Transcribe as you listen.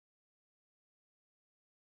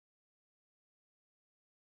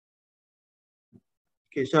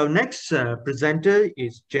Okay, so our next presenter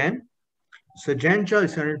is Jan. So Jan Chow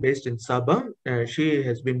is currently based in Sabah. She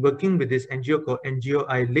has been working with this NGO called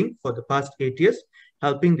NGOI Link for the past 8 years,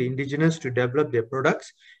 helping the indigenous to develop their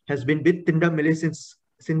products. Has been with Tindak Malaysia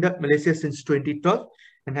since 2012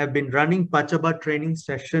 and have been running PACABA training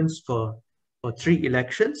sessions for 3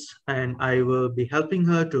 elections. And I will be helping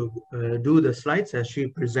her to do the slides as she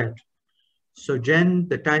presents. So Jen,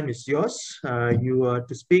 the time is yours. You are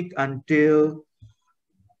to speak until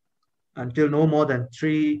no more than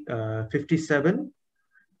 3:57.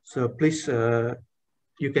 So please,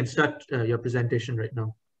 you can start your presentation right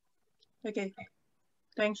now. Okay,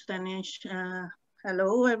 thanks, Danish.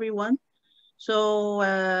 Hello, everyone. So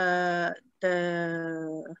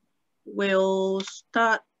we'll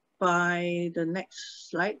start by the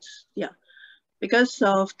next slides. Yeah, because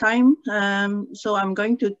of time, so I'm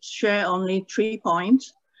going to share only 3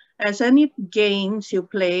 points. As any games you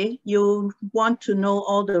play, you want to know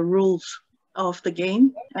all the rules of the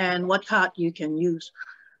game and what card you can use.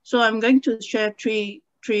 So I'm going to share three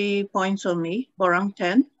points only: Borang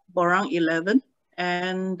 10, Borang 11,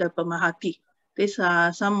 and the Pemerhati. These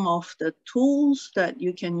are some of the tools that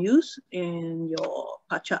you can use in your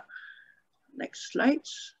PACA. Next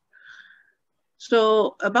slides.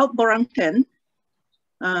 So about Borang 10,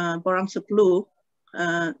 Borang 10,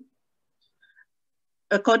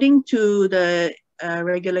 according to the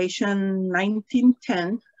regulation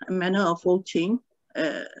 1910, manner of voting,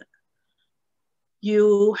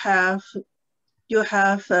 you have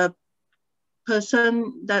a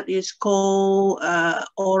person that is called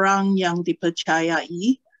orang yang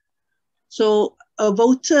dipercayai. So a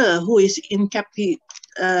voter who is incapacitated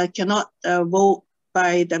cannot vote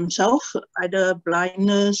by themselves, either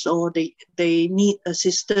blindness or they need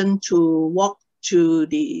assistance to walk to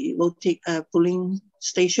the voting polling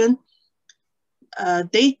station.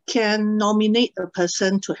 They can nominate a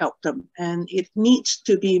person to help them, and it needs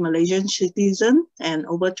to be Malaysian citizen and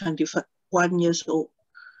over 21 years old.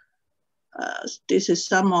 This is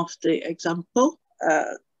some of the example.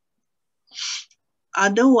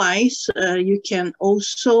 Otherwise, you can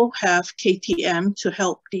also have KTM to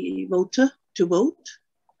help the voter to vote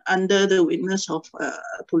under the witness of a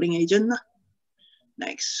polling agent.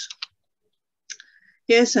 Next.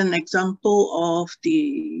 Here's an example of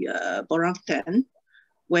the Borang 10,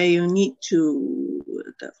 where you need to,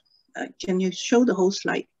 can you show the whole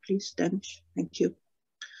slide, please, Dan? Thank you.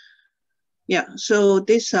 Yeah, so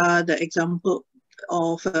these are the example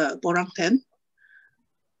of Borang 10.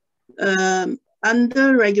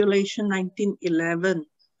 Under regulation 1911,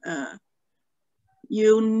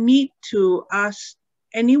 you need to ask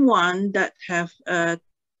anyone that have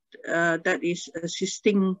that is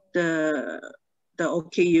assisting the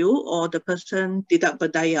OKU or the person tidak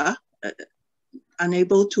berdaya,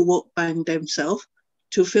 unable to vote by themselves,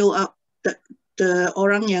 to fill up the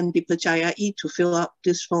orang yang dipercayai to fill up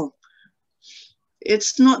this form.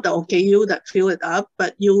 It's not the OKU that fill it up,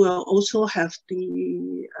 but you will also have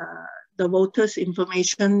the voters'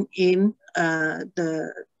 information in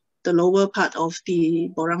the lower part of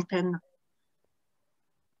the Borang 10.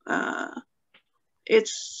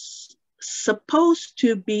 It's supposed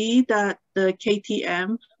to be that the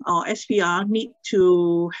KTM or SPR need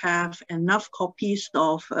to have enough copies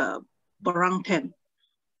of Borang 10.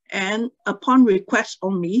 And upon request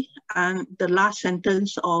only, and the last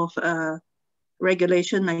sentence of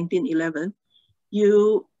regulation 1911,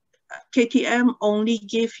 KTM only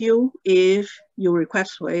give you if you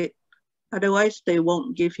request for it. Otherwise, they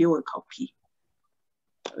won't give you a copy.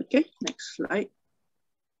 Okay, next slide.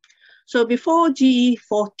 So before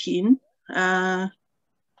GE14,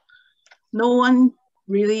 no one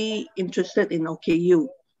really interested in OKU.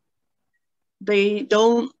 They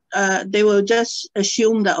will just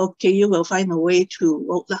assume that OKU will find a way to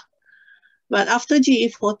vote. But after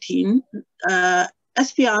GE14,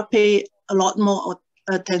 SPR pay a lot more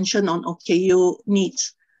attention on OKU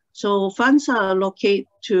needs. So funds are allocated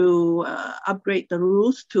to upgrade the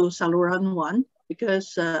rules to Saluran 1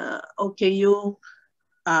 because OKU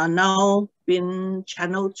are now been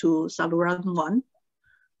channeled to Saluran 1.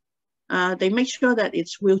 They make sure that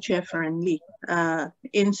it's wheelchair friendly.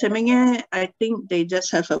 In Semenge, I think they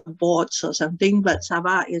just have a boards or something, but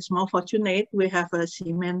Sabah is more fortunate. We have a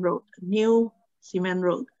cement road, new cement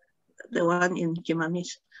road, the one in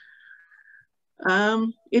Kimanis.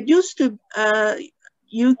 It used to,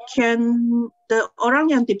 the orang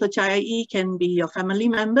yang dipercayai can be your family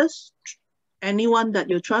members, anyone that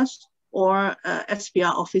you trust, or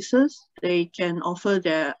SPR officers. They can offer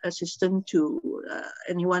their assistance to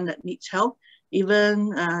anyone that needs help,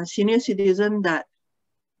 even senior citizen that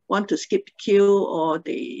want to skip queue, or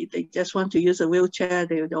they just want to use a wheelchair,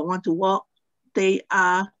 they don't want to walk, they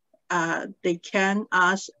can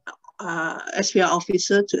ask SPR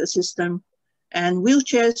officer to assist them, and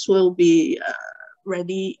wheelchairs will be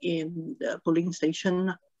ready in the polling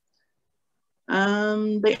station.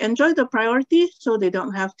 They enjoy the priority, so they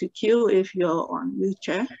don't have to queue if you're on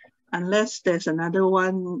wheelchair, unless there's another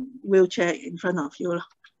one wheelchair in front of you.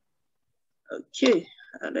 Okay,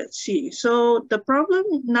 let's see. So the problem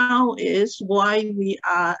now is why we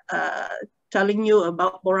are telling you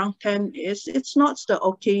about Borang 10 is it's not the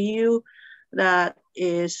OKU that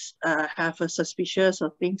is have a suspicious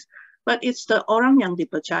of things, but it's the orang yang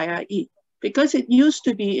dipercayai. Because it used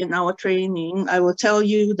to be in our training, I will tell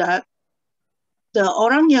you that the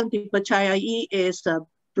orang yang dipercayai is a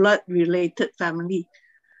blood-related family.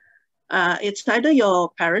 It's either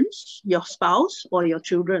your parents, your spouse, or your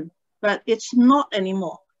children, but it's not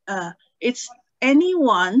anymore. It's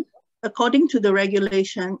anyone, according to the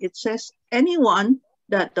regulation, it says anyone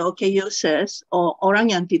that the OKU says, or orang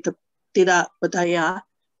yang tidak berdaya,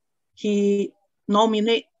 he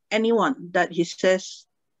nominate anyone that he says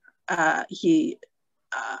he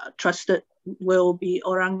trusted will be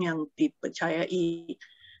orang yang dipercayai.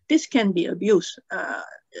 This can be abused.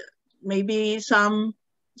 Maybe someone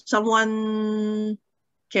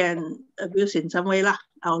can abuse in some way lah.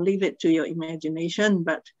 I'll leave it to your imagination.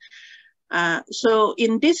 But so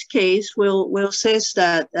in this case, we'll says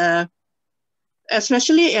that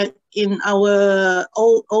especially in our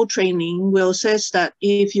old training, we'll says that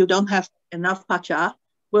if you don't have enough PACA,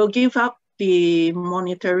 we'll give up the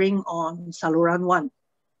monitoring on Saluran 1.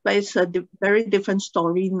 But it's a very different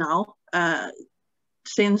story now,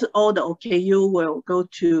 since all the OKU will go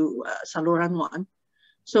to Saluran 1.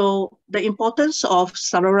 So the importance of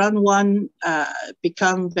Saluran 1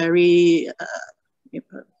 become very,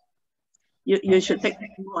 you should take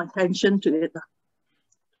more attention to it.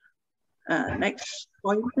 Next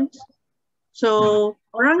point, please. So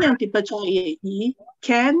orang yang dipercayai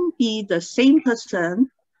can be the same person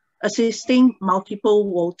assisting multiple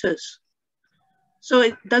voters. So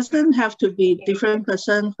it doesn't have to be different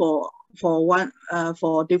person for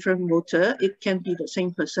different voter. It can be the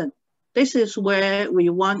same person. This is where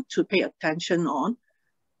we want to pay attention on.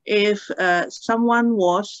 If someone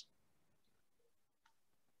was,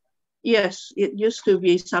 yes, it used to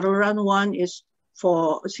be Saluran 1 is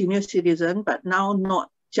for senior citizen, but now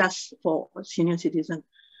not just for senior citizen.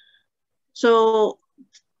 So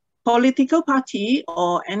political party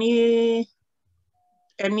or anyone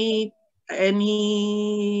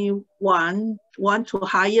want to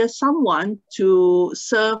hire someone to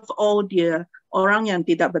serve all their orang yang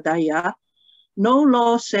tidak berdaya, no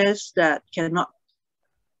law says that cannot.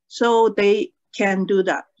 So they can do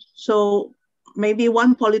that. So maybe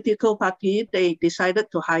one political party, they decided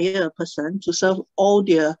to hire a person to serve all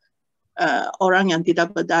their orang yang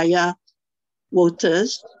tidak berdaya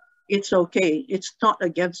voters. It's okay. It's not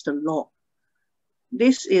against the law.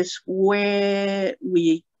 This is where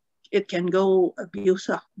it can go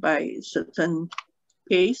abused by certain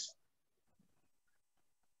case.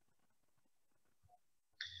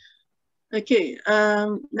 Okay,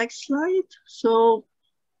 next slide. So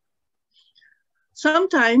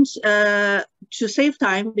sometimes to save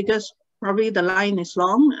time, because probably the line is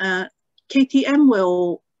long, KTM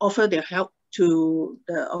will offer their help to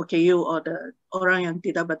the OKU or the orang yang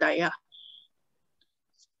tidak berdaya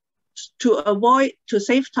to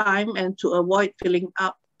save time and to avoid filling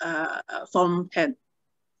up Form 10.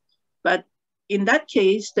 But in that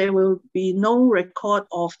case, there will be no record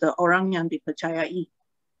of the orang yang dipercayai.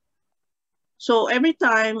 So every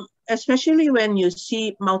time, especially when you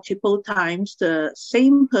see multiple times the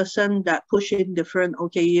same person that push in different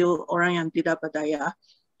OKU, orang yang tidak berdaya,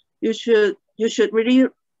 you should really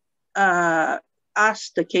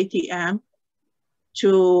ask the KTM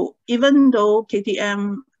to, even though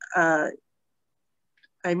KTM,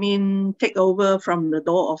 take over from the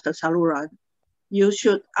door of the saluran, you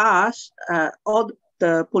should ask, all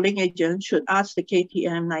the polling agents should ask the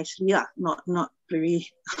KTM nicely, not very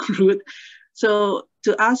rude. So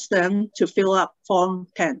to ask them to fill up Form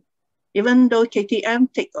 10, even though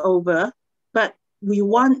KTM take over, but we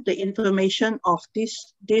want the information of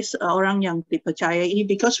this orang yang dipercayai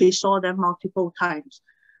because we saw them multiple times.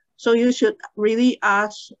 So you should really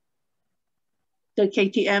ask the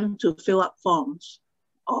KTM to fill up forms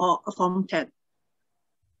or Form 10.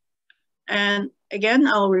 And again,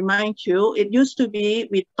 I'll remind you, it used to be,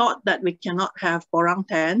 we thought that we cannot have Borang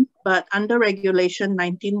 10, but under Regulation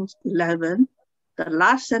 1911, the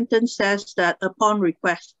last sentence says that upon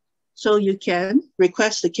request. So you can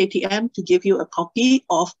request the KTM to give you a copy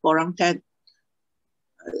of Borang 10.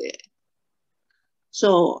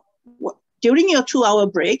 So during your 2-hour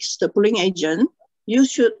breaks, the polling agent, you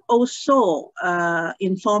should also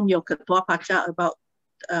inform your Ketua PACA about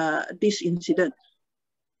this incident.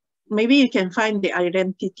 Maybe you can find the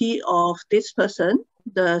identity of this person,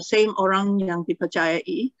 the same orang yang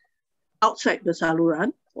dipercayai, outside the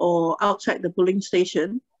saluran or outside the polling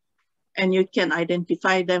station, and you can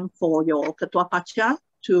identify them for your Ketua PACA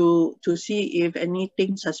to see if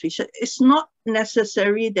anything suspicious. It's not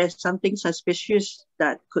necessary there's something suspicious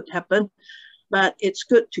that could happen, but it's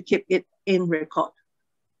good to keep it in record.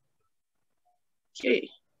 Okay,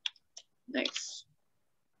 next.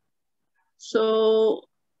 So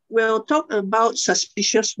we'll talk about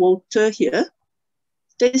suspicious voter here.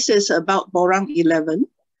 This is about Borang 11.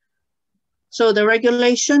 So the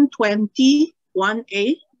regulation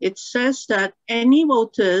 21A, it says that any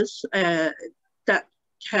voters that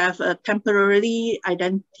have a temporary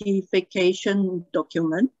identification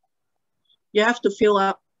document, you have to fill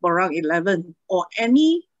up Borang 11, or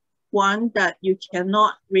any one that you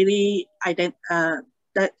cannot really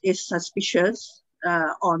that is suspicious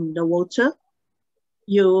on the voter.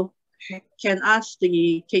 You can ask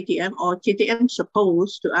the KTM, or KTM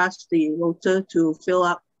supposed to ask the voter to fill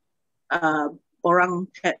up Borang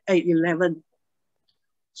 11.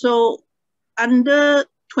 So under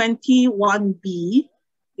 21B,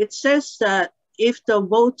 it says that if the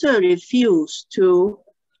voter refused to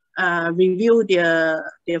review their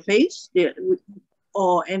face,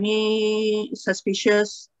 or any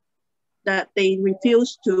suspicious that they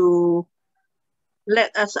refuse to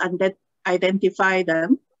let us identify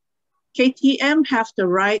them, KTM have the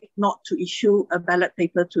right not to issue a ballot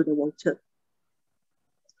paper to the voter.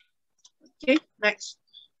 Okay, next.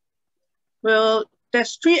 Well,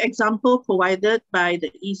 there's 3 examples provided by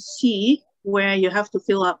the EC where you have to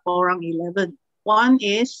fill up Borang 11. One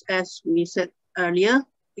is, as we said earlier,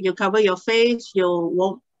 you cover your face, you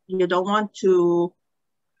don't want to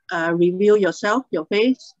review yourself, your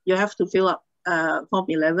face, you have to fill up Form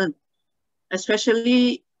 11.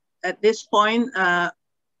 Especially at this point,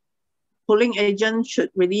 polling agent should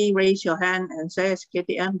really raise your hand and say,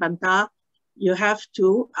 KTM bantah, you have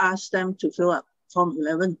to ask them to fill up Form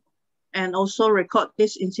 11. And also record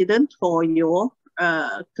this incident for your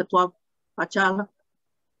Ketua PACA.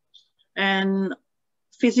 And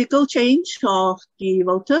physical change of the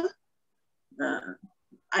voter,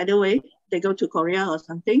 either way, they go to Korea or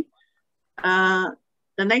something. The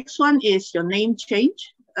next one is your name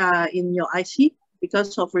change in your IC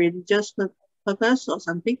because of religious purpose or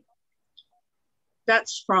something.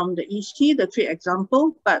 That's from the EC, the 3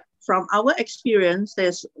 examples, but from our experience,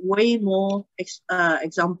 there's way more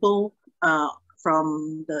example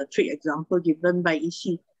from the 3 examples given by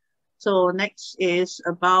EC. So next is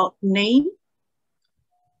about name.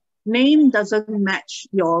 Name doesn't match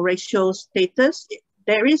your racial status.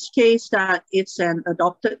 There is case that it's an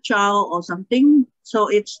adopted child or something. So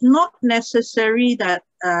it's not necessary that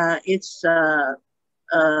it's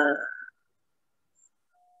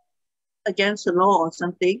against the law or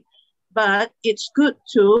something, but it's good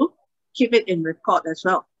to keep it in record as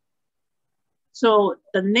well. So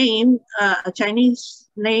the name, a Chinese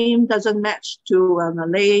name doesn't match to a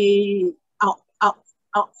Malay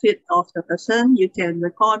outfit of the person, you can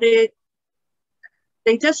record it.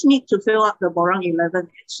 They just need to fill up the Borang 11.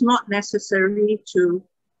 It's not necessary to,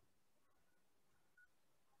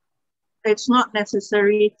 it's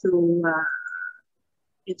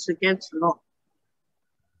against the law.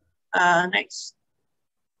 Next,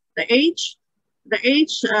 the age. The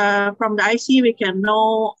age from the IC, we can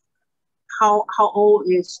know how old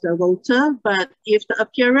is the voter, but if the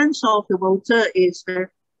appearance of the voter is,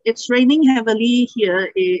 it's raining heavily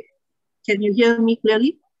here. Can you hear me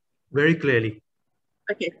clearly? Very clearly.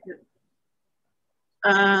 Okay.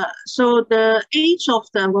 So the age of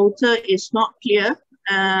the voter is not clear.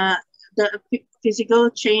 The physical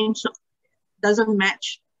change doesn't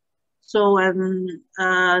match. So when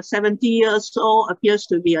 70 years old appears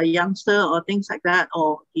to be a youngster or things like that,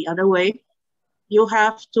 or the other way, you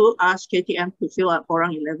have to ask KTM to fill up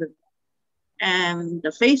Borang 11. And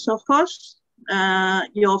the face, of course,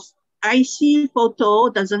 your IC photo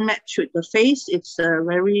doesn't match with the face. It's a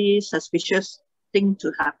very suspicious thing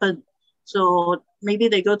to happen. So maybe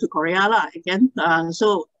they go to Korea again.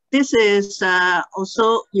 So this is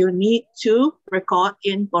also you need to record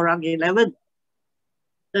in Borang 11.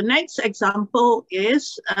 The next example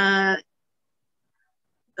is a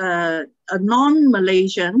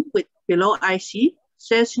non-Malaysian with below IC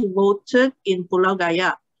says he voted in Pulau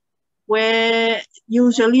Gaya, where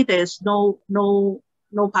usually there's no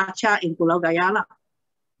PACA in Pulau Gaya.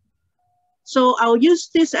 So I'll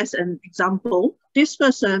use this as an example. This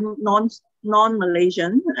person,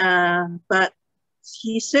 non-Malaysian, but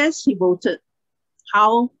he says he voted.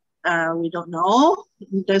 How? We don't know.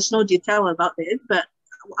 There's no detail about it, but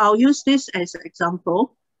I'll use this as an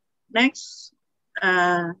example. Next.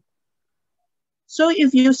 So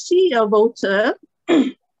if you see a voter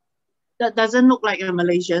that doesn't look like a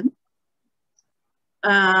Malaysian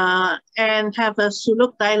and have a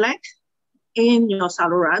Suluk dialect in your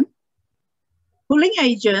saluran, polling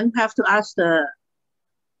agent have to ask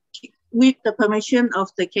with the permission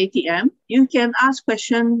of the KTM, you can ask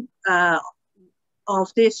question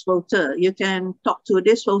of this voter. You can talk to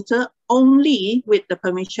this voter only with the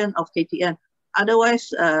permission of KTM.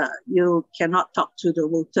 Otherwise, you cannot talk to the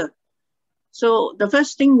voter. So the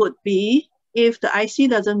first thing would be, if the IC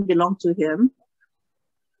doesn't belong to him,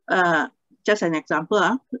 just an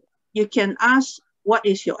example, you can ask, what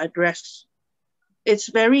is your address? It's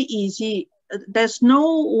very easy. There's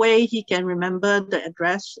no way he can remember the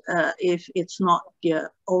address if it's not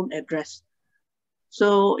their own address.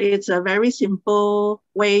 So it's a very simple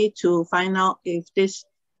way to find out if this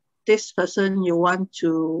person you want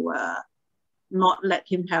to not let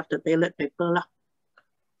him have the ballot paper lah.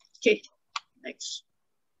 Okay, next.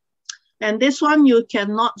 And this one you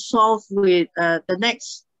cannot solve with the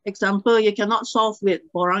next example. You cannot solve with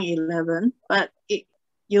Borang 11, but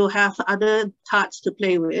you have other cards to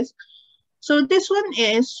play with. So this one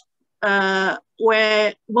is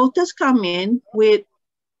where voters come in with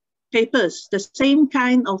papers, the same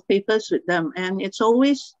kind of papers with them. And it's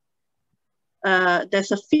always,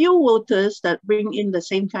 there's a few voters that bring in the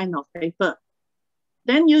same kind of paper.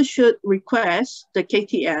 Then you should request the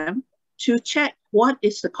KTM to check what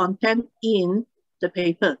is the content in the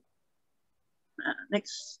paper.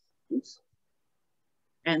 Next, please.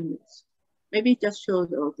 And maybe just show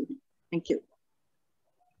the opening. Thank you.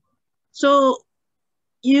 So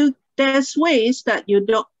there's ways that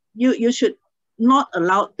you should not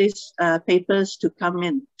allow these papers to come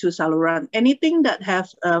in to saluran. Anything that have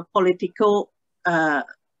a political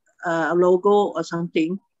logo or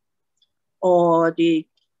something, or the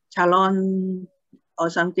calon or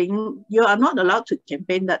something, you are not allowed to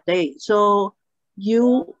campaign that day. So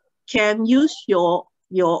you can use your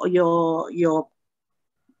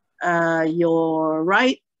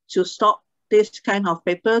right to stop this kind of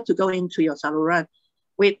paper to go into your saluran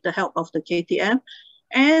with the help of the KTM.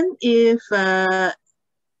 And if the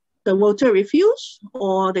voter refuse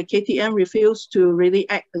or the KTM refuse to really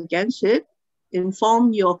act against it,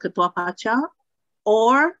 inform your Ketua PACA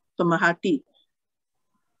or Pemerhati.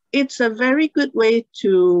 It's a very good way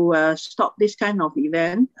to stop this kind of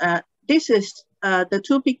event. This is the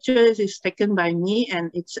two pictures is taken by me,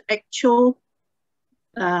 and it's actual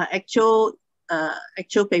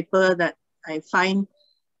paper that I find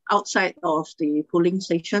outside of the polling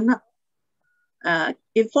station.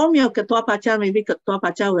 Inform your Ketua PACA, maybe Ketua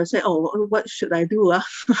PACA will say, oh, what should I do?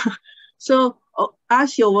 So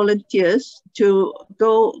ask your volunteers to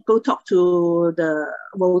go talk to the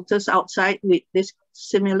voters outside with this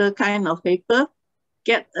similar kind of paper,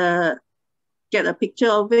 get a picture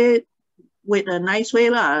of it with a nice way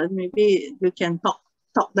lah. Maybe you can talk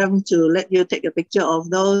them to let you take a picture of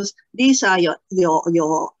those. These are your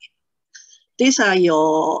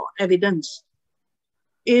evidence.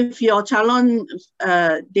 If your calon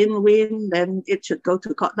didn't win, then it should go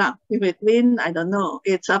to court now. If it win, I don't know.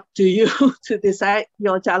 It's up to you to decide,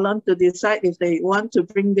 your calon to decide if they want to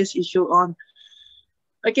bring this issue on.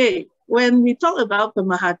 Okay, when we talk about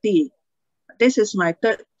Pemerhati, this is my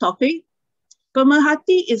third topic.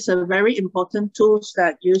 Pemerhati is a very important tool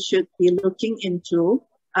that you should be looking into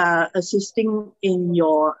assisting in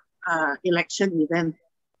your election event.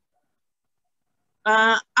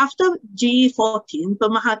 After GE14,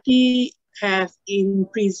 Pemerhati have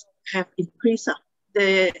increased.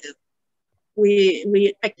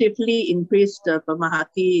 We actively increase the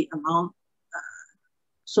Pemerhati amount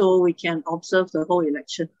so we can observe the whole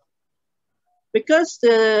election. Because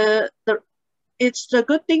it's the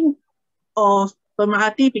good thing of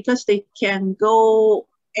Pemerhati, because they can go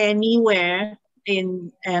anywhere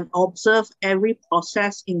and observe every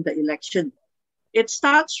process in the election. It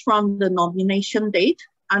starts from the nomination date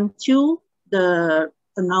until the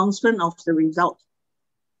announcement of the result.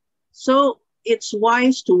 So it's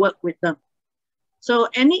wise to work with them. So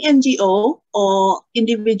any NGO or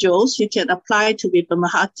individuals, you can apply to be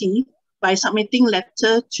Pemerhati by submitting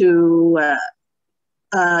letter to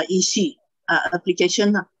EC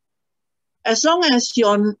application. As long as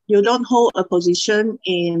you don't hold a position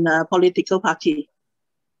in a political party.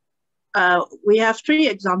 We have 3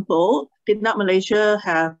 examples. Tindak Malaysia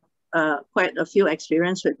have quite a few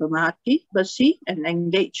experience with pemerhati, bersih, and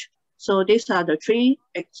engage. So these are the 3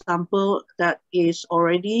 examples that is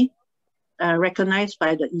already recognized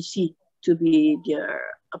by the EC to be their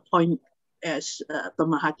appoint as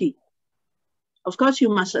pemerhati. Of course, you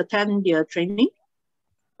must attend their training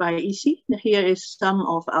by EC. Here is some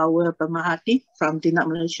of our pemerhati from Tindak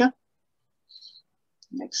Malaysia.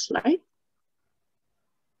 Next slide.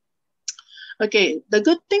 Okay, the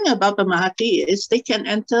good thing about pemerhati is they can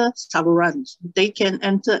enter salurans. They can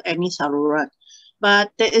enter any saluran,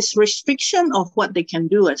 but there is restriction of what they can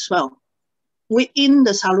do as well. Within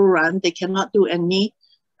the saluran, they cannot do any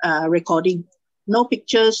recording. No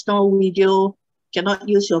pictures, no video, cannot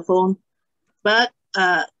use your phone, but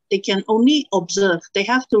they can only observe. They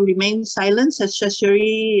have to remain silent,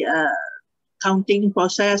 especially counting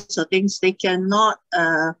process or things. They cannot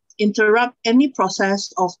interrupt any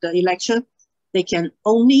process of the election. They can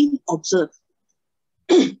only observe,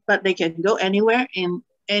 but they can go anywhere in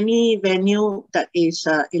any venue that is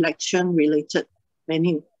election related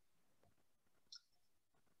venue.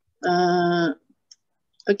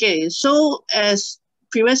 Okay, so as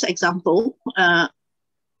previous example,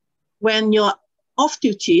 when you're off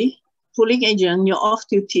duty, polling agent, you're off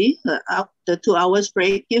duty, the 2 hours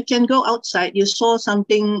break, you can go outside. You saw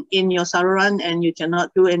something in your saluran and you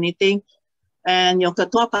cannot do anything. And your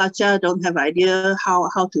Ketua PACA don't have idea how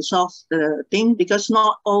to solve the thing because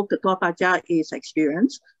not all Ketua PACA is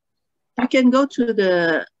experienced. You can go to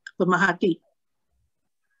the pemerhati.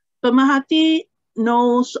 Pemerhati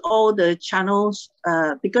knows all the channels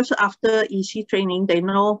because after EC training, they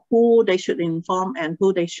know who they should inform and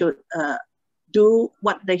who they should do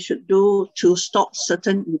what they should do to stop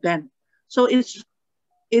certain event. So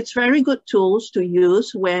it's very good tools to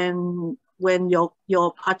use when your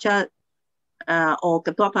PACA or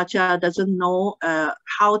Ketua PACA doesn't know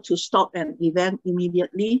how to stop an event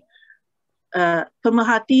immediately.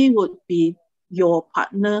 Pemerhati would be your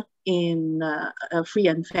partner in a free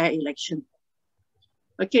and fair election.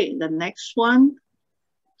 Okay, the next one,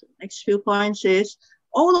 the next few points is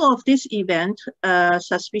all of this event,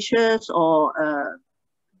 suspicious or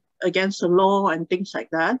against the law and things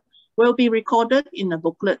like that, will be recorded in a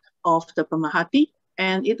booklet of the pemerhati,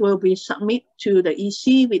 and it will be submitted to the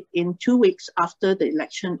EC within 2 weeks after the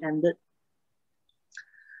election ended.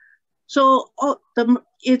 So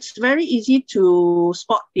it's very easy to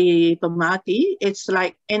spot the pemerhati. It's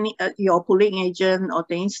like any your polling agent or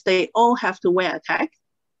things, they all have to wear a tag.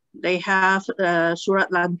 They have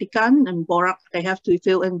surat lantikan and borang, they have to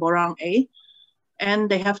fill in borang A, and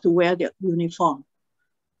they have to wear their uniform.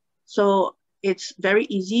 So it's very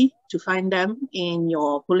easy to find them in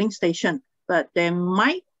your polling station, but they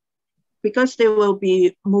might, because they will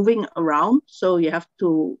be moving around, so you have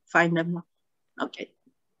to find them. Okay,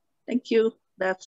 thank you. That's